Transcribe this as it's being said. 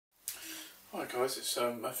Hi guys, it's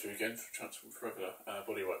Matthew again for Transform Forever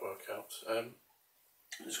bodyweight workouts. I'm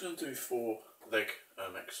just going to do 4 leg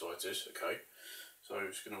exercises, okay? So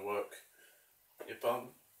I'm just going to work your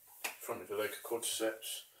bum, front of your leg,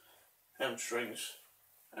 quadriceps, hamstrings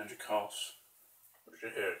and your calves, which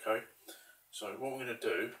are here, okay? So what we're going to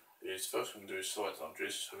do is, first we're going to do is side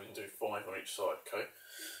lunges, so we can do 5 on each side, okay?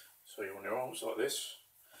 So you want your arms like this,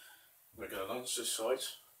 we're going to lunge this side,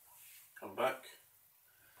 come back,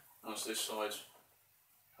 lunge this side,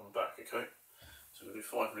 come back, okay? So we'll do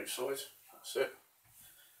 5 on each side, that's it,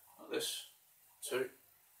 like this, 2,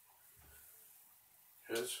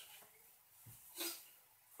 here's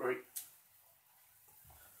 3,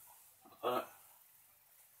 like that,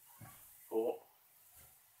 4,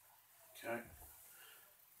 okay,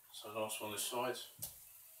 so last one this side,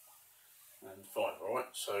 and 5,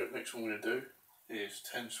 alright. So next one we're going to do is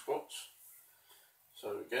 10 squats.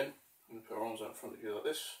 So again, I'm going to put our arms out in front of you like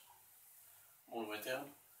this, all the way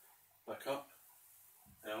down, back up,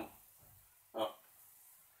 down, up,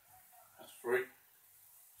 that's 3,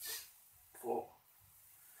 4,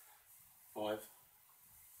 5,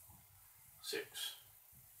 6,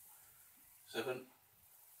 7,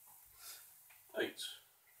 8,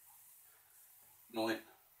 9,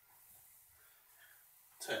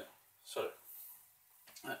 10. So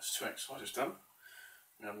that's 2 exercises done.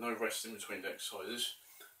 We have no rest in between the exercises.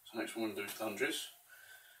 So next one we're going to do is lunges.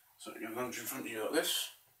 So you're going to lunge in front of you like this,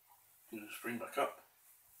 you know, spring back up,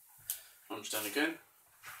 lunge down again,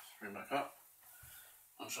 spring back up,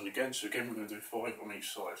 lunge down again. So again we're going to do 5 on each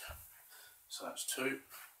side. So that's 2,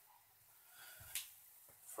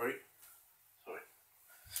 3, sorry,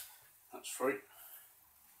 that's 3,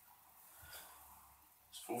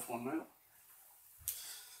 it's 4th one now,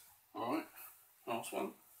 alright, last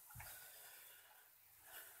one,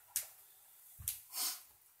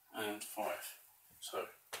 and 5. So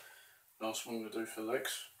last one we're going to do for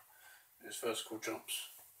legs is vertical jumps.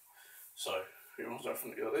 So your arms out in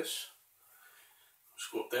front of you like this,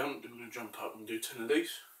 squat down, then we're going to jump up and do 10 of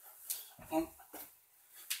these. 1,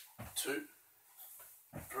 2,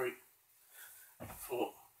 3,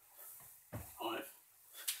 4, 5,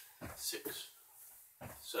 6,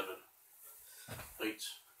 7, 8,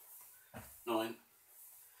 9,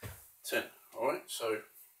 10. Alright, so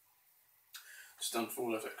just done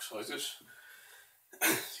 4 of those exercises.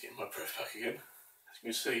 Let's get my breath back again. As you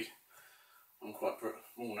can see, I'm quite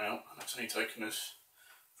worn out, and it's only taken us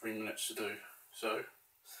 3 minutes to do. So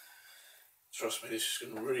trust me, this is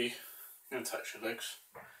going to really tax your legs.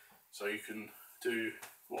 So you can do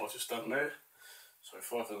what I've just done there. So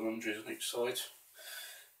 5 of the lunges on each side.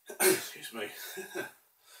 Excuse me.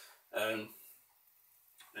 Then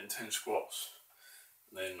 10 squats,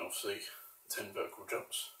 and then obviously 10 vertical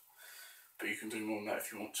jumps. But you can do more than that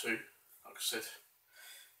if you want to. Like I said,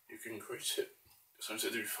 you can increase it. So instead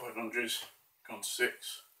of do 5 lunges, go on to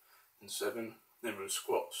 6 and 7, then with the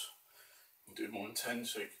squats. You can do more than 10,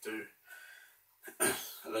 so you could do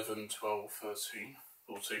 11, 12, 13,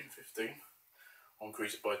 14, 15. I'll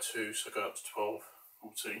increase it by 2, so go up to 12,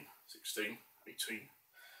 14, 16, 18,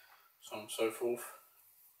 so on and so forth.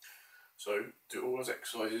 So do all those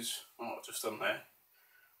exercises I've just done there,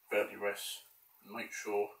 without any rest, and make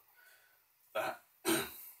sure that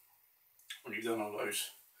when you've done all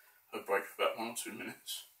those, have a break for about 1 or 2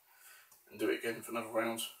 minutes, and do it again for another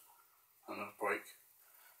round, another break,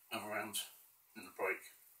 another round, and a break,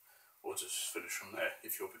 or just finish from there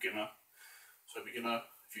if you're a beginner. So beginner,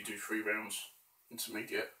 if you do 3 rounds,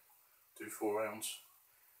 intermediate, do 4 rounds,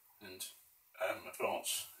 and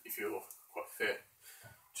advanced, if you're quite fit,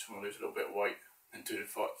 just want to lose a little bit of weight, and do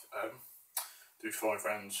 5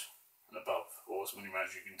 rounds and above, or as many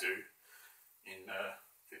rounds you can do in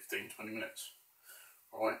 15-20 minutes.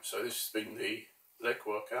 Alright, so this has been the leg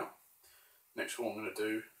workout. Next one I'm going to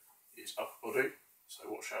do is upper body, so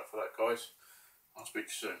watch out for that guys. I'll speak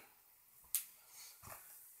to you soon.